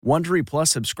Wondery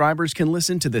Plus subscribers can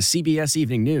listen to the CBS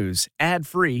Evening News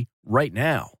ad-free right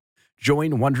now.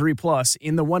 Join Wondery Plus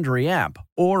in the Wondery app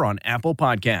or on Apple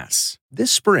Podcasts.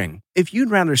 This spring, if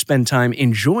you'd rather spend time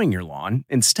enjoying your lawn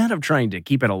instead of trying to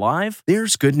keep it alive,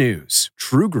 there's good news.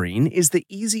 True Green is the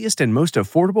easiest and most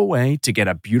affordable way to get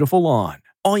a beautiful lawn.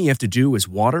 All you have to do is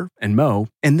water and mow,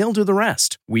 and they'll do the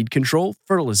rest. Weed control,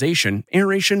 fertilization,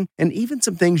 aeration, and even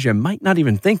some things you might not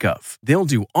even think of. They'll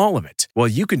do all of it, while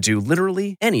you can do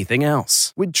literally anything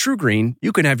else. With True Green,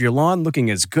 you can have your lawn looking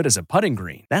as good as a putting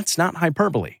green. That's not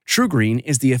hyperbole. True Green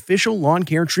is the official lawn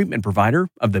care treatment provider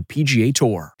of the PGA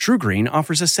Tour. True Green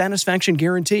offers a satisfaction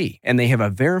guarantee, and they have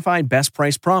a verified best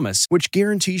price promise, which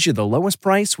guarantees you the lowest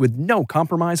price with no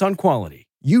compromise on quality.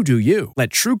 You do you. Let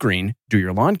True Green do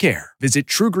your lawn care. Visit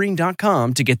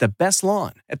TrueGreen.com to get the best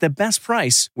lawn at the best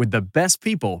price with the best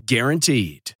people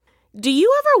guaranteed. Do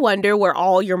you ever wonder where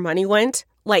all your money went?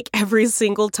 Like every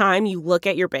single time you look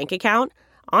at your bank account?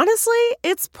 Honestly,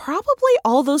 it's probably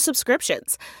all those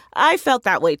subscriptions. I felt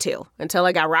that way too, until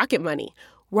I got Rocket Money.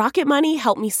 Rocket Money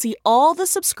helped me see all the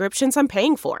subscriptions I'm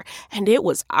paying for, and it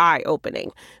was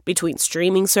eye-opening. Between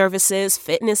streaming services,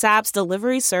 fitness apps,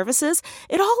 delivery services,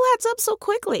 it all adds up so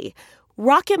quickly.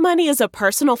 Rocket Money is a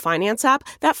personal finance app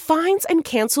that finds and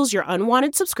cancels your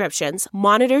unwanted subscriptions,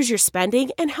 monitors your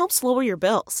spending, and helps lower your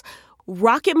bills.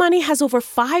 Rocket Money has over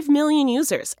 5 million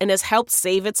users and has helped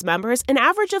save its members an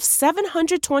average of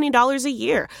 $720 a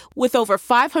year, with over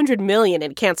 500 million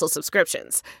in canceled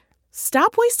subscriptions.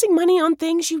 Stop wasting money on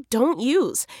things you don't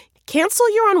use. Cancel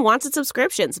your unwanted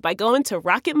subscriptions by going to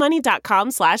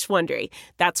rocketmoney.com/Wondery.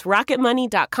 That's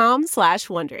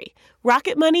rocketmoney.com/Wondery.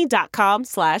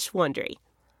 rocketmoney.com/Wondery.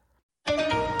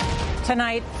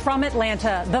 Tonight from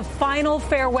Atlanta, the final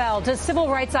farewell to civil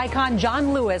rights icon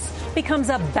John Lewis becomes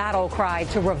a battle cry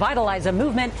to revitalize a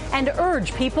movement and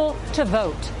urge people to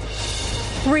vote.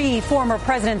 3 former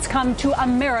presidents come to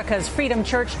America's Freedom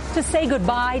Church to say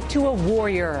goodbye to a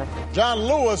warrior. John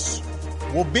Lewis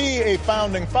will be a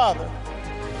founding father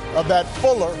of that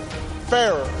fuller,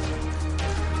 fairer,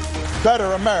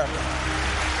 better America.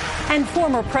 And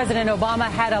former President Obama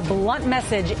had a blunt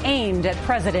message aimed at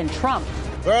President Trump.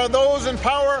 There are those in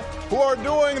power who are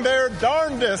doing their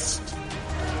darndest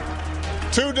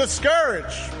to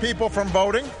discourage people from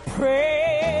voting.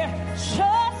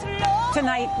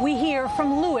 Tonight, we hear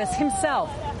from Lewis himself,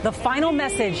 the final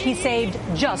message he saved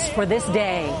just for this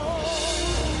day.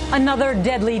 Another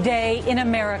deadly day in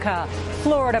America.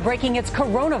 Florida breaking its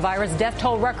coronavirus death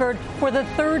toll record for the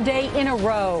 3rd day in a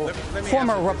row.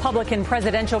 Former Republican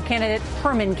presidential candidate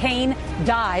Herman Cain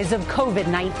dies of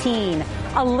COVID-19,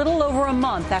 a little over a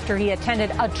month after he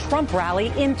attended a Trump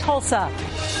rally in Tulsa.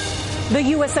 The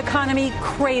U.S. economy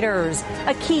craters,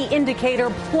 a key indicator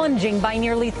plunging by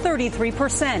nearly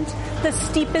 33%, the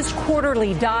steepest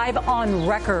quarterly dive on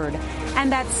record.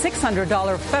 And that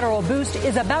 $600 federal boost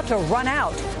is about to run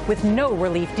out with no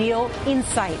relief deal in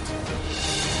sight.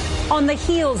 On the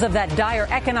heels of that dire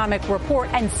economic report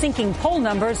and sinking poll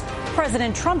numbers,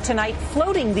 President Trump tonight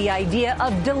floating the idea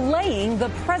of delaying the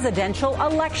presidential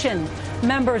election.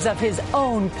 Members of his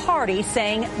own party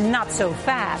saying not so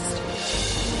fast.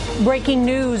 Breaking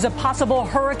news, a possible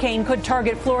hurricane could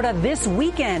target Florida this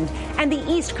weekend and the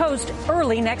East Coast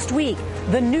early next week.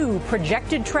 The new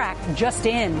projected track just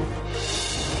in.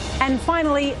 And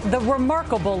finally, the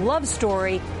remarkable love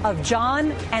story of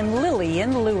John and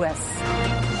Lillian Lewis.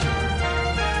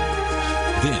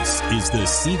 This is the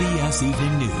CBS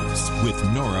Evening News with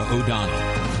Norah O'Donnell,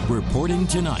 reporting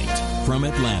tonight from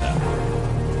Atlanta.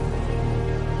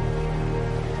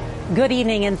 Good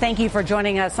evening, and thank you for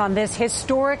joining us on this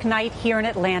historic night here in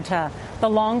Atlanta, the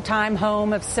longtime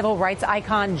home of civil rights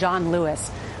icon John Lewis.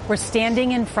 We're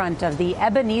standing in front of the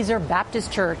Ebenezer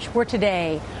Baptist Church, where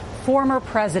today, former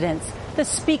presidents, the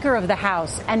Speaker of the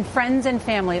House, and friends and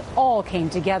family all came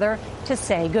together to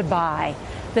say goodbye.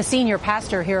 The senior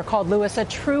pastor here called Lewis a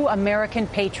true American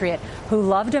patriot who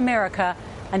loved America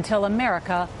until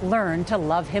America learned to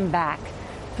love him back.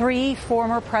 3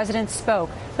 former presidents spoke,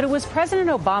 but it was President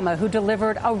Obama who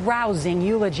delivered a rousing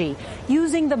eulogy,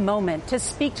 using the moment to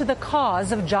speak to the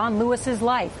cause of John Lewis's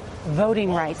life,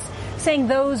 voting rights, saying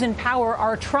those in power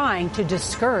are trying to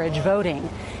discourage voting.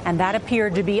 And that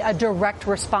appeared to be a direct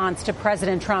response to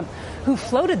President Trump, who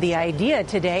floated the idea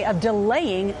today of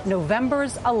delaying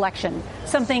November's election,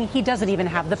 something he doesn't even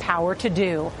have the power to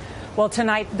do. Well,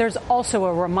 tonight, there's also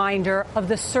a reminder of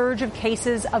the surge of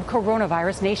cases of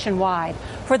coronavirus nationwide.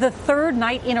 For the 3rd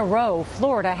night in a row,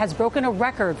 Florida has broken a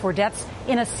record for deaths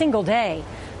in a single day.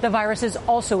 The virus is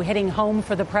also hitting home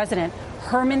for the president.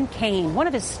 Herman Cain, one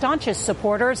of his staunchest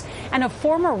supporters and a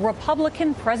former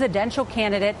Republican presidential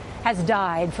candidate, has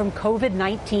died from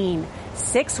COVID-19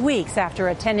 6 weeks after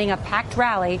attending a packed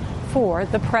rally for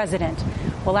the president.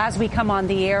 Well, as we come on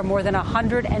the air, more than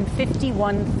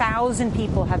 151,000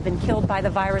 people have been killed by the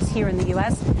virus here in the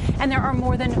U.S., and there are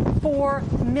more than 4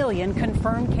 million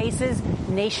confirmed cases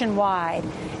nationwide.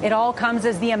 It all comes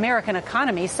as the American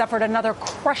economy suffered another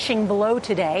crushing blow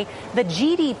today. The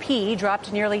GDP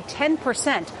dropped nearly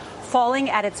 10%, falling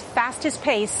at its fastest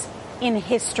pace in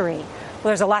history. Well,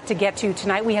 there's a lot to get to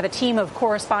tonight. We have a team of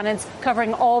correspondents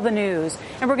covering all the news.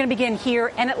 And we're going to begin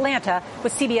here in Atlanta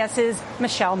with CBS's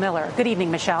Michelle Miller. Good evening,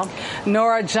 Michelle.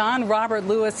 Norah, John Robert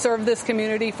Lewis served this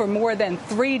community for more than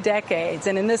 3 decades.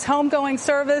 And in this homegoing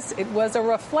service, it was a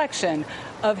reflection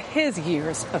of his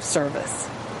years of service.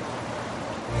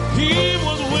 He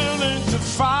was willing to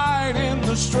fight in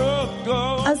the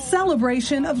struggle. A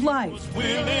celebration of life.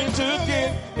 Willing to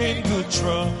get in good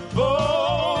trouble.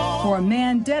 For a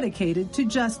man dedicated to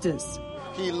justice.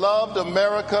 He loved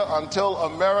America until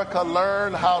America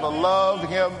learned how to love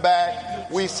him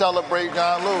back. We celebrate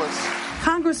John Lewis.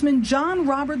 Congressman John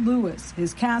Robert Lewis,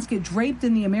 his casket draped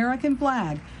in the American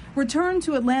flag, returned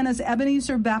to Atlanta's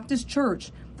Ebenezer Baptist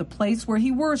Church, the place where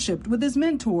he worshiped with his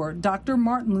mentor, Dr.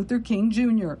 Martin Luther King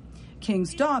Jr.,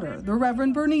 King's daughter, the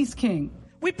Reverend Bernice King.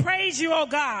 We praise you, O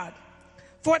God,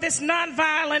 for this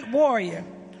nonviolent warrior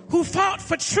who fought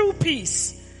for true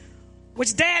peace,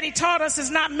 which Daddy taught us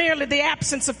is not merely the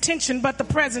absence of tension, but the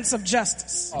presence of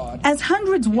justice. As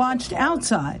hundreds watched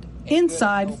outside,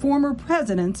 inside former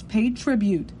presidents paid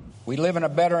tribute. We live in a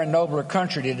better and nobler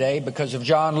country today because of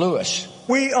John Lewis.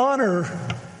 We honor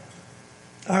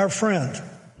our friend.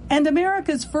 And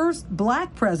America's first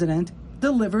black president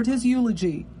delivered his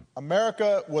eulogy.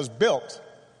 America was built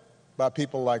by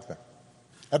people like that.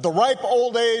 At the ripe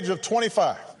old age of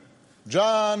 25,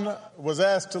 John was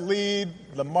asked to lead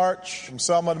the march from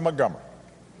Selma to Montgomery.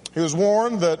 He was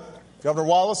warned that Governor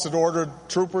Wallace had ordered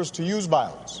troopers to use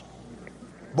violence.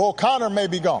 Bull Connor may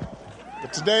be gone,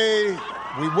 but today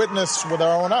we witness with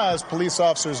our own eyes police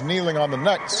officers kneeling on the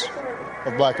necks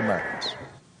of black Americans.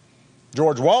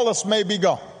 George Wallace may be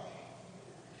gone,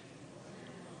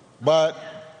 but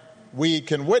we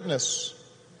can witness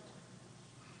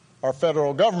our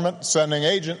federal government sending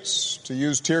agents to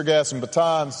use tear gas and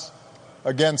batons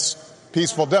against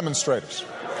peaceful demonstrators.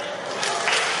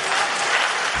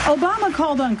 Obama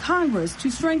called on Congress to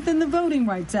strengthen the Voting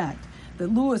Rights Act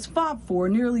that Lewis fought for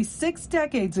nearly 6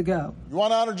 decades ago. You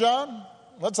want to honor John?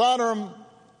 Let's honor him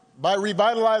by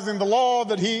revitalizing the law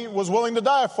that he was willing to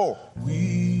die for.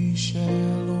 We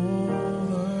shall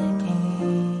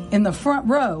overcome. In the front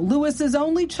row, Lewis's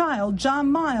only child,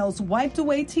 John Miles, wiped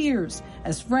away tears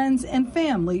as friends and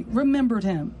family remembered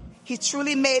him. He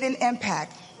truly made an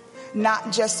impact,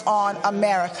 not just on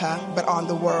America, but on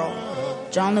the world.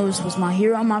 John Lewis was my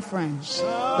hero and my friend.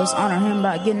 Let's honor him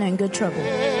by getting in good trouble.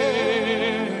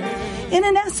 In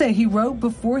an essay he wrote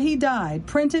before he died,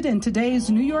 printed in today's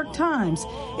New York Times,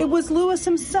 it was Lewis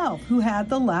himself who had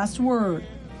the last word.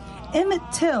 Emmett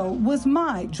Till was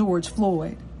my George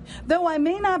Floyd. Though I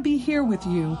may not be here with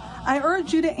you, I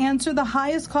urge you to answer the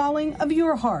highest calling of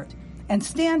your heart and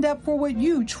stand up for what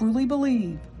you truly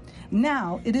believe.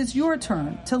 Now it is your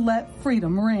turn to let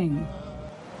freedom ring.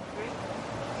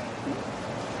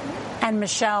 And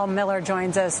Michelle Miller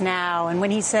joins us now. And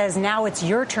when he says, now it's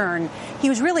your turn, he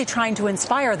was really trying to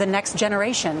inspire the next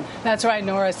generation. That's right,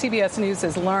 Norah. CBS News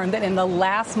has learned that in the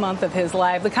last month of his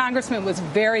life, the congressman was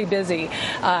very busy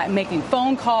making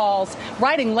phone calls,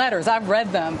 writing letters, I've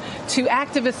read them, to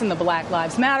activists in the Black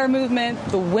Lives Matter movement,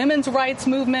 the women's rights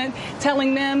movement,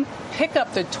 telling them, pick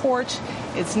up the torch.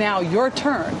 It's now your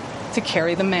turn to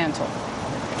carry the mantle.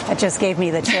 That just gave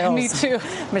me the chills. Me too.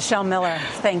 Michelle Miller,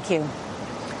 thank you.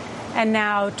 And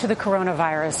now to the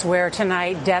coronavirus, where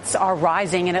tonight deaths are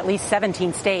rising in at least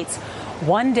 17 states.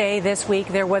 One day this week,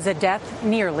 there was a death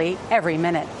nearly every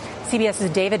minute.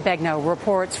 CBS's David Begnaud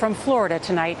reports from Florida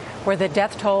tonight, where the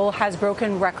death toll has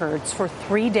broken records for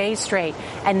 3 days straight.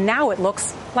 And now it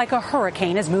looks like a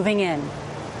hurricane is moving in.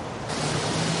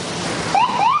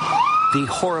 The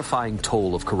horrifying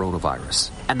toll of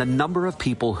coronavirus and the number of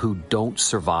people who don't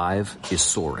survive is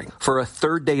soaring. For a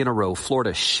 3rd day in a row,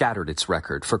 Florida shattered its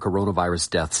record for coronavirus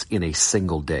deaths in a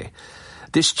single day.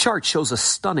 This chart shows a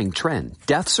stunning trend.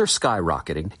 Deaths are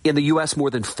skyrocketing. In the U.S., more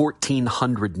than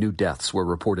 1,400 new deaths were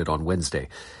reported on Wednesday.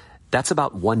 That's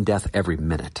about 1 death every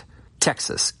minute.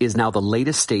 Texas is now the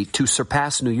latest state to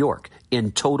surpass New York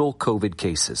in total COVID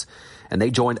cases, and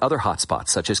they joined other hotspots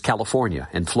such as California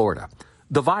and Florida.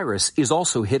 The virus is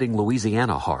also hitting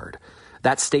Louisiana hard.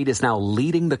 That state is now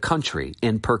leading the country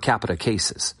in per capita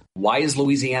cases. Why is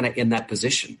Louisiana in that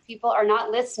position? People are not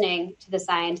listening to the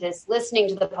scientists, listening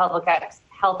to the public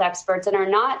health experts, and are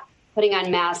not putting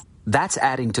on masks. That's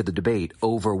adding to the debate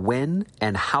over when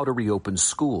and how to reopen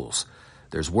schools.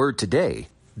 There's word today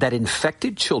that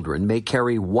infected children may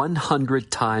carry 100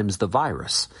 times the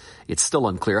virus. It's still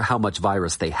unclear how much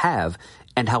virus they have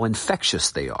and how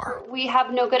infectious they are. We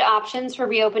have no good options for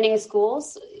reopening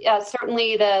schools.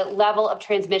 Certainly the level of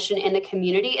transmission in the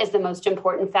community is the most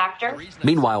important factor.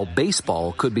 Meanwhile,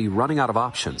 baseball could be running out of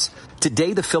options.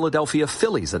 Today, the Philadelphia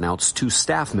Phillies announced 2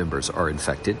 staff members are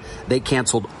infected. They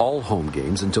canceled all home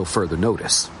games until further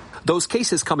notice. Those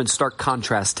cases come in stark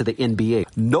contrast to the NBA.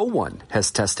 No one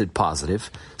has tested positive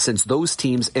since those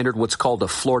teams entered what's called a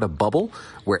Florida bubble,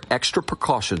 where extra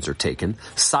precautions are taken.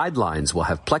 Sidelines will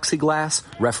have plexiglass,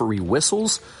 referee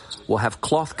whistles will have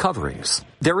cloth coverings.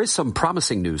 There is some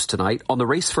promising news tonight on the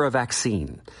race for a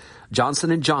vaccine.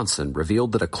 Johnson & Johnson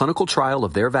revealed that a clinical trial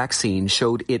of their vaccine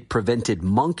showed it prevented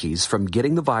monkeys from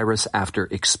getting the virus after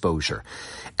exposure.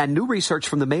 And new research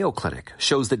from the Mayo Clinic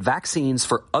shows that vaccines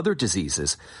for other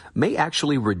diseases may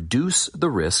actually reduce the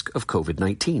risk of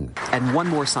COVID-19. And one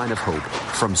more sign of hope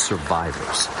from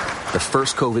survivors. The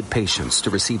first COVID patients to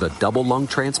receive a double lung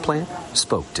transplant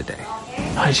spoke today.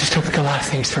 I just don't think a lot of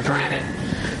things for granted.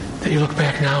 That you look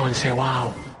back now and say,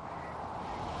 wow.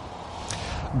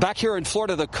 Back here in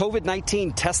Florida, the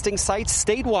COVID-19 testing sites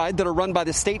statewide that are run by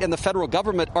the state and the federal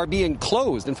government are being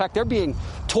closed. In fact, they're being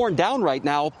torn down right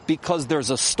now because there's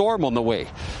a storm on the way.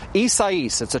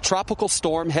 Isaias, it's a tropical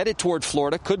storm headed toward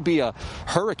Florida, could be a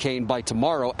hurricane by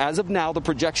tomorrow. As of now, the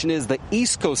projection is the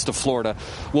east coast of Florida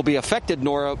will be affected,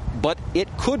 Norah, but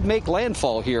it could make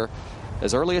landfall here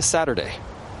as early as Saturday.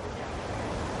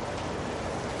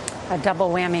 A double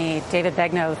whammy. David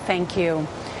Begnaud, thank you.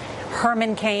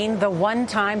 Herman Cain, the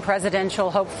one-time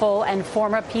presidential hopeful and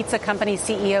former pizza company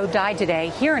CEO, died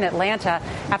today here in Atlanta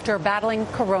after battling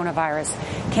coronavirus.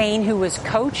 Cain, who was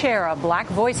co-chair of Black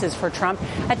Voices for Trump,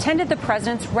 attended the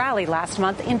president's rally last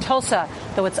month in Tulsa,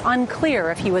 though it's unclear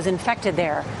if he was infected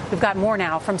there. We've got more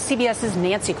now from CBS's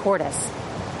Nancy Cordes.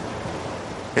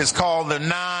 It's called the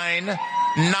 9-9-9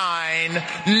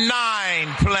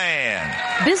 plan.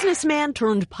 Businessman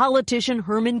turned politician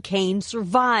Herman Cain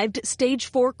survived stage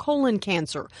 4 colon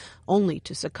cancer, only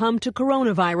to succumb to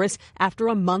coronavirus after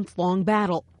a month-long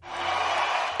battle.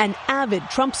 An avid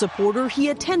Trump supporter, he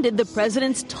attended the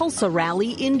president's Tulsa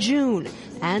rally in June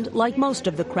and, like most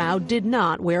of the crowd, did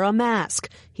not wear a mask.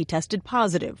 He tested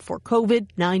positive for COVID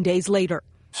 9 days later.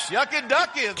 Shucky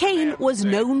ducky. Cain was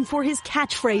known for his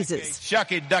catchphrases.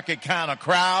 Shucky ducky kind of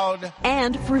crowd.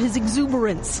 And for his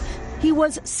exuberance. He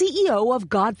was CEO of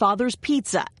Godfather's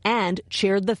Pizza and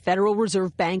chaired the Federal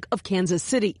Reserve Bank of Kansas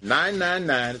City.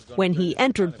 999. When he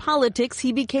entered politics,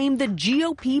 he became the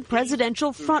GOP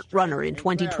presidential frontrunner in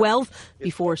 2012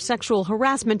 before sexual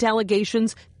harassment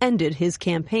allegations ended his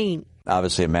campaign.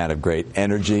 Obviously a man of great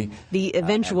energy. The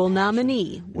eventual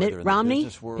nominee, Mitt Romney,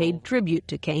 paid tribute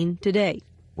to Cain today.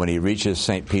 When he reaches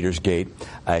St. Peter's Gate,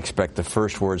 I expect the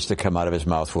first words to come out of his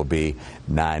mouth will be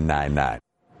 999.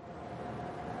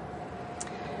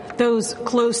 Those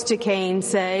close to Cain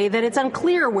say that it's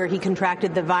unclear where he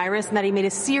contracted the virus and that he made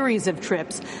a series of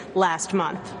trips last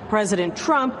month. President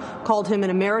Trump called him an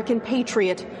American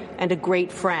patriot and a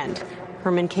great friend.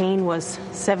 Herman Cain was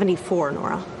 74,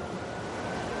 Norah.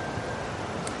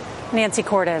 Nancy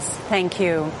Cordes, thank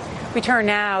you. We turn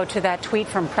now to that tweet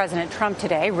from President Trump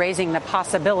today, raising the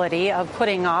possibility of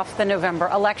putting off the November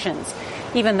elections,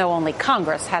 even though only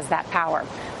Congress has that power.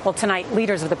 Well, tonight,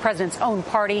 leaders of the president's own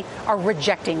party are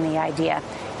rejecting the idea.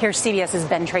 Here's CBS's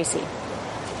Ben Tracy.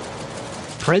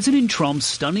 President Trump's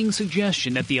stunning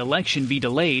suggestion that the election be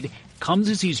delayed comes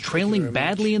as he's trailing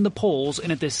badly in the polls,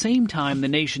 and at the same time the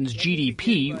nation's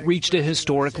GDP reached a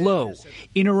historic low.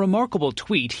 In a remarkable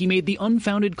tweet, he made the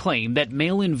unfounded claim that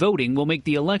mail-in voting will make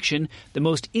the election the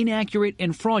most inaccurate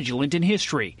and fraudulent in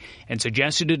history, and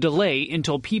suggested a delay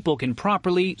until people can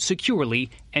properly, securely,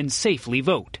 and safely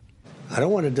vote. I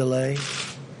don't want to delay.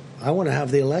 I want to have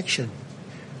the election.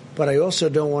 But I also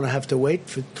don't want to have to wait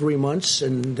for 3 months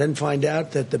and then find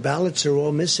out that the ballots are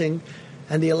all missing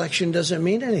and the election doesn't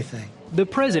mean anything. The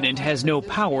president has no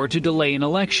power to delay an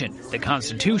election. The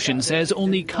Constitution says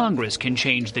only Congress can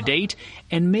change the date,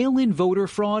 and mail-in voter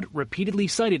fraud, repeatedly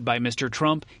cited by Mr.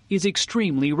 Trump, is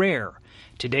extremely rare.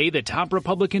 Today, the top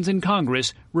Republicans in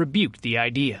Congress rebuked the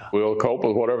idea. We'll cope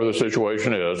with whatever the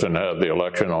situation is and have the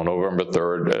election on November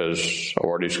 3rd as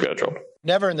already scheduled.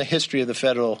 Never in the history of the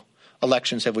federal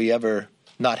elections have we ever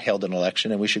not held an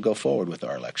election, and we should go forward with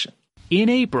our election. In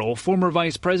April, former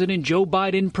Vice President Joe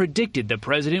Biden predicted the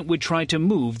president would try to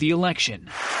move the election.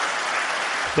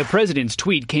 The president's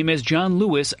tweet came as John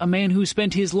Lewis, a man who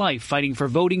spent his life fighting for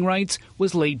voting rights,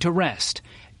 was laid to rest.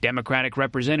 Democratic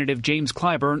Representative James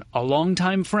Clyburn, a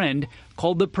longtime friend,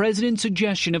 called the president's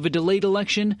suggestion of a delayed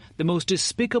election the most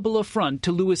despicable affront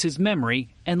to Lewis's memory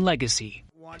and legacy.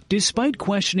 Despite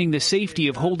questioning the safety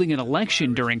of holding an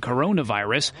election during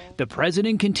coronavirus, the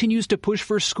president continues to push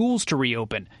for schools to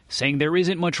reopen, saying there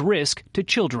isn't much risk to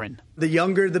children. The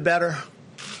younger, the better.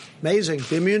 Amazing,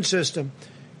 the immune system.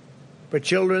 For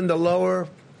children, the lower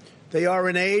they are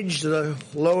in age, the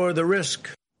lower the risk.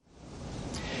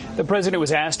 The president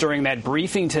was asked during that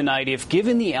briefing tonight if,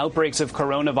 given the outbreaks of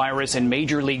coronavirus in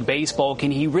Major League Baseball,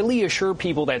 can he really assure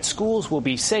people that schools will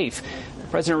be safe? The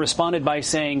president responded by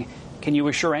saying, "Can you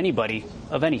assure anybody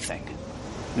of anything?"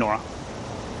 Norah.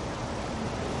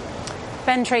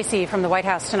 Ben Tracy from the White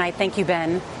House tonight. Thank you,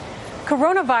 Ben.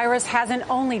 Coronavirus hasn't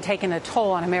only taken a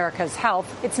toll on America's health,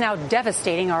 it's now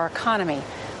devastating our economy.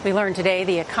 We learned today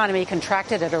the economy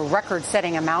contracted at a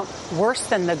record-setting amount, worse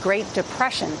than the Great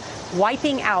Depression,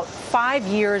 wiping out 5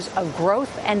 years of growth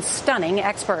and stunning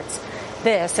experts.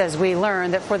 This as we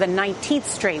learned that for the 19th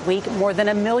straight week, more than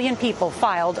 1 million people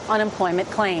filed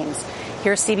unemployment claims.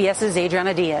 Here's CBS's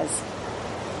Adriana Diaz.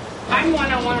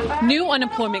 New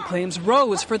unemployment claims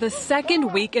rose for the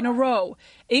second week in a row,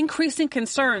 increasing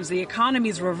concerns the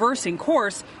economy's reversing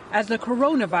course as the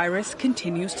coronavirus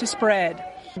continues to spread.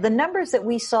 The numbers that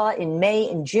we saw in May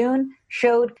and June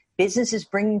showed businesses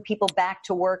bringing people back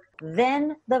to work.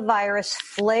 Then the virus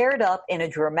flared up in a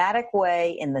dramatic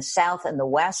way in the South and the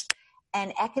West,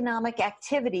 and economic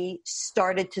activity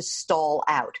started to stall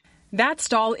out. That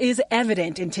stall is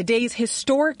evident in today's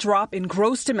historic drop in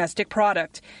gross domestic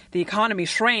product. The economy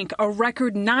shrank a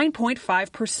record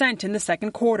 9.5% in the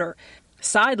second quarter,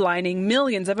 sidelining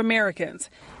millions of Americans.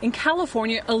 In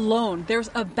California alone, there's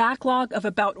a backlog of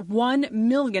about 1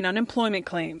 million unemployment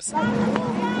claims.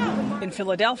 In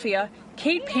Philadelphia,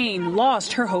 Kate Payne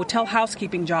lost her hotel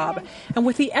housekeeping job, and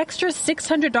with the extra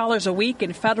 $600 a week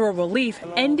in federal relief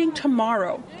ending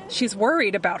tomorrow, she's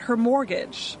worried about her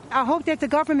mortgage. I hope that the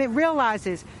government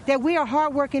realizes that we are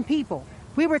hardworking people.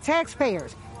 We were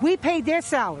taxpayers. We paid their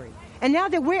salary. And now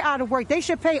that we're out of work, they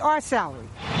should pay our salary.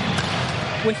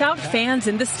 Without fans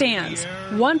in the stands,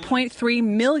 1.3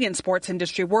 million sports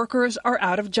industry workers are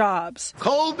out of jobs.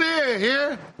 Cold beer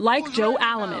here. Like Joe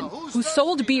Alleman, who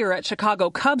sold beer at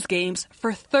Chicago Cubs games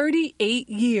for 38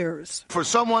 years. For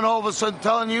someone all of a sudden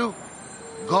telling you,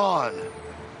 gone.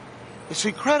 It's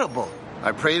incredible.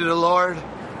 I pray to the Lord,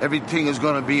 everything is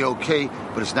going to be okay,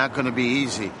 but it's not going to be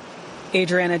easy.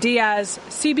 Adriana Diaz,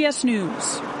 CBS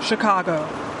News, Chicago.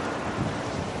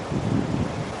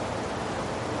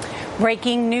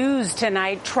 Breaking news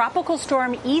tonight. Tropical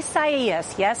storm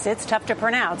Isaias, yes, it's tough to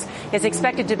pronounce, is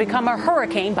expected to become a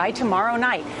hurricane by tomorrow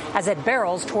night as it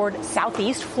barrels toward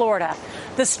southeast Florida.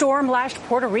 The storm lashed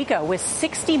Puerto Rico with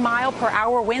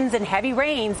 60-mile-per-hour winds and heavy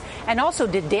rains and also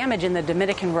did damage in the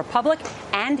Dominican Republic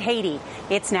and Haiti.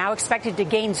 It's now expected to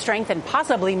gain strength and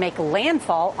possibly make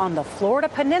landfall on the Florida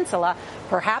peninsula,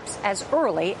 perhaps as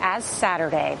early as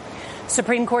Saturday.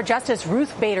 Supreme Court Justice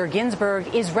Ruth Bader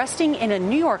Ginsburg is resting in a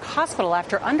New York hospital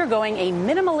after undergoing a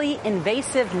minimally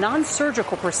invasive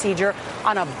non-surgical procedure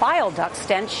on a bile duct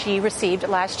stent she received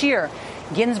last year.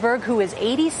 Ginsburg, who is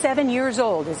 87 years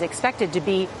old, is expected to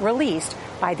be released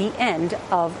by the end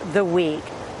of the week.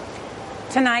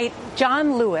 Tonight,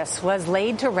 John Lewis was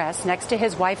laid to rest next to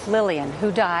his wife Lillian,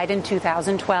 who died in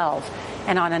 2012.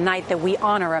 And on a night that we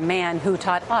honor a man who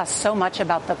taught us so much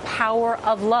about the power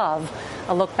of love,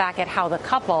 a look back at how the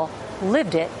couple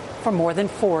lived it for more than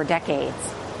 4 decades.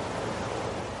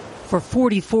 For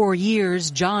 44 years,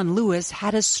 John Lewis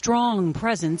had a strong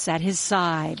presence at his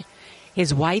side.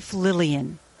 His wife,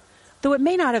 Lillian. Though it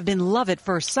may not have been love at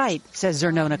first sight, says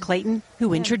Zernona Clayton,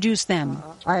 who introduced them.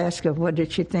 I asked her, what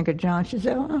did she think of John? She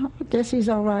said, I guess he's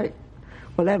all right.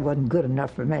 Well, that wasn't good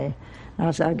enough for me. I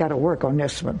said, I got to work on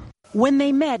this one. When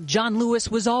they met, John Lewis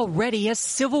was already a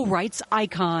civil rights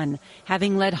icon,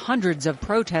 having led hundreds of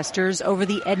protesters over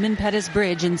the Edmund Pettus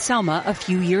Bridge in Selma a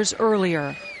few years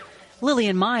earlier.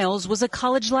 Lillian Miles was a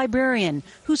college librarian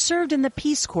who served in the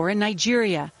Peace Corps in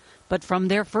Nigeria. But from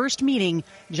their first meeting,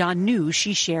 John knew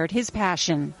she shared his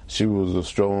passion. She was a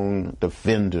strong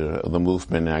defender of the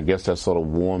movement, and I guess that sort of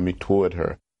warmed me toward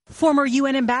her. Former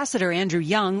UN Ambassador Andrew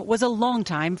Young was a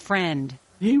longtime friend.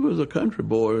 He was a country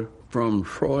boy from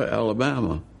Troy,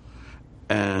 Alabama,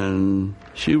 and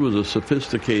she was a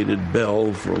sophisticated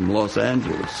belle from Los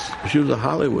Angeles. She was a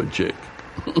Hollywood chick,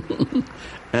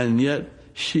 and yet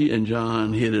she and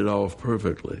John hit it off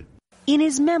perfectly. In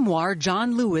his memoir,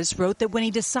 John Lewis wrote that when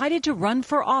he decided to run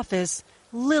for office,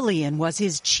 Lillian was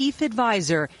his chief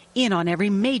advisor, in on every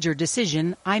major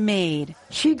decision I made.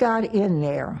 She got in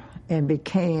there and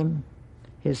became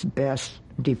his best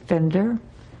defender,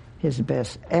 his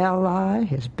best ally,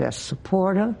 his best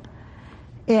supporter,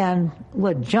 and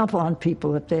would jump on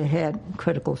people if they had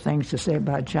critical things to say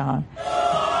about John.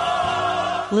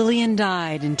 Lillian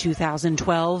died in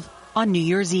 2012 on New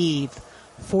Year's Eve,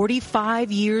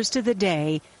 45 years to the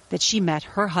day that she met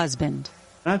her husband.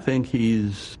 I think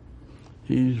he's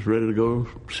ready to go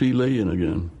see Lillian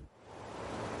again.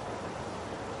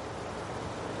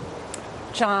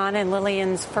 John and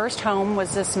Lillian's first home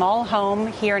was a small home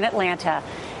here in Atlanta,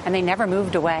 and they never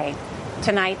moved away.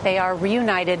 Tonight, they are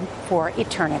reunited for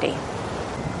eternity.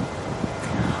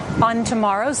 On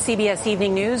tomorrow's CBS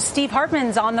Evening News, Steve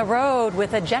Hartman's on the road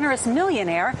with a generous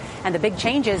millionaire and the big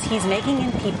changes he's making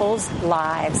in people's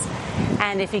lives.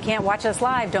 And if you can't watch us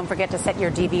live, don't forget to set your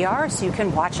DVR so you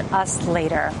can watch us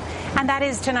later. And that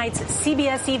is tonight's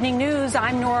CBS Evening News.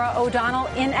 I'm Norah O'Donnell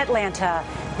in Atlanta.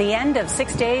 The end of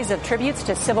 6 days of tributes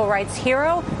to civil rights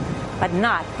hero, but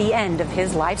not the end of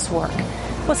his life's work.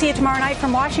 We'll see you tomorrow night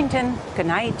from Washington. Good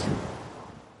night.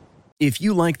 If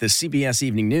you like the CBS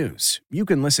Evening News, you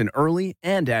can listen early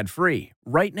and ad-free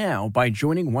right now by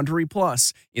joining Wondery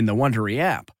Plus in the Wondery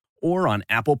app or on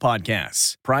Apple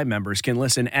Podcasts. Prime members can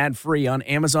listen ad-free on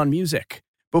Amazon Music.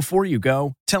 Before you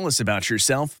go, tell us about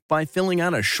yourself by filling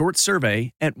out a short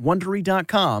survey at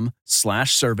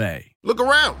Wondery.com/survey. Look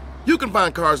around. You can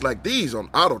find cars like these on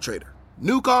AutoTrader.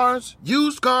 New cars,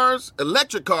 used cars,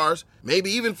 electric cars, maybe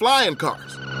even flying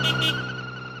cars.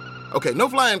 Okay, no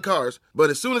flying cars, but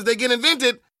as soon as they get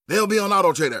invented, they'll be on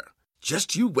AutoTrader.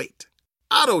 Just you wait.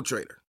 AutoTrader.